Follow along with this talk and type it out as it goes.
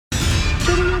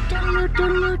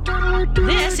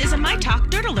This is a My Talk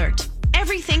Dirt Alert.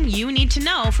 Everything you need to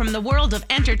know from the world of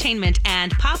entertainment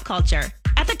and pop culture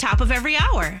at the top of every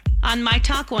hour on My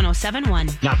Talk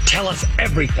 107.1. Now tell us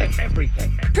everything.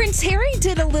 Prince Harry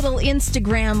did a little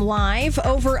Instagram live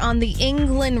over on the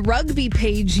England Rugby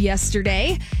page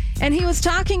yesterday, and he was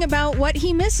talking about what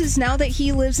he misses now that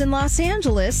he lives in Los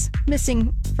Angeles,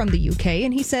 missing from the UK,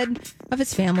 and he said of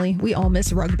his family, we all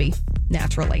miss rugby,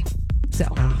 naturally. So,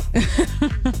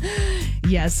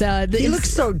 yes. He looks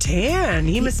so tan.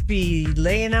 He must be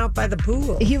laying out by the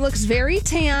pool. He looks very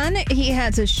tan. He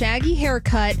has a shaggy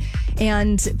haircut,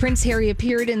 and Prince Harry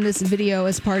appeared in this video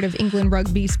as part of England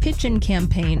Rugby's Pitch-In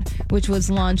campaign, which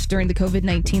was launched during the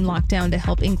COVID-19 lockdown to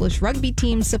help English rugby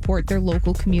teams support their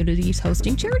local communities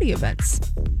hosting charity events.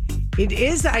 It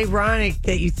is ironic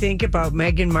that you think about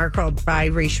Meghan Markle, a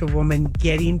biracial woman,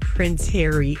 getting Prince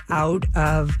Harry out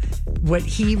of what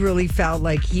he really felt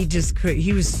like he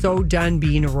was so done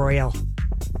being a royal.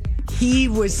 He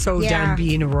was so done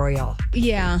being a royal.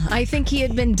 Yeah, I think he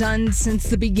had been done since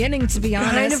the beginning, to be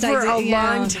honest. Kind of for a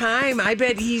long time. I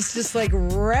bet he's just like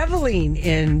reveling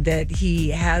in that he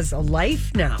has a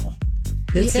life now.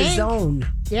 That's his own.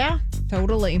 Yeah.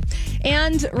 Totally.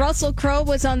 And Russell Crowe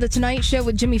was on The Tonight Show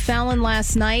with Jimmy Fallon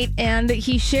last night, and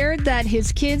he shared that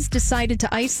his kids decided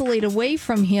to isolate away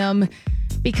from him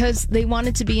because they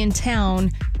wanted to be in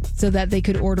town so that they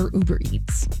could order Uber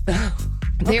Eats.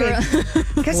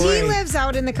 Because he lives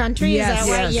out in the country. Yes, is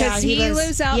that right? because he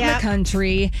lives out in the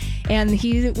country, and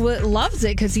he loves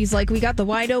it because he's like, we got the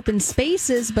wide open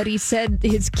spaces, but he said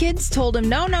his kids told him,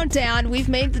 no, Dad, we've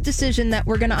made the decision that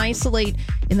we're going to isolate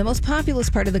in the most populous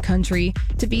part of the country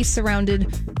to be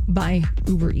surrounded by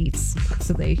Uber Eats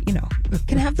so they,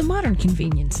 can have the modern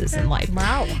conveniences in life.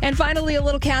 Wow. And finally, a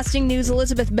little casting news.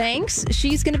 Elizabeth Banks,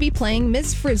 she's going to be playing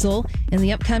Ms. Frizzle in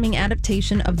the upcoming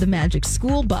adaptation of The Magic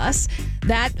School Bus.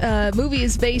 That movie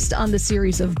is based on the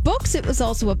series of books. It was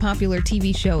also a popular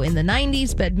TV show in the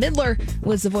 90s. Bette Midler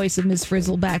was the voice of Ms.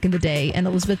 Frizzle back in the day, and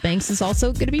Elizabeth Banks is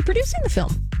also going to be producing the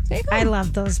film. There you go. I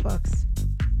love those books.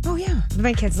 Oh, yeah.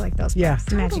 My kids like those books.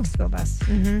 The Magic School Bus.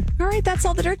 Mm-hmm. All right, that's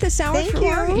all the dirt this hour. Thank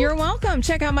you. You're welcome.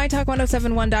 Check out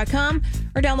mytalk1071.com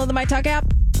or download the MyTalk app.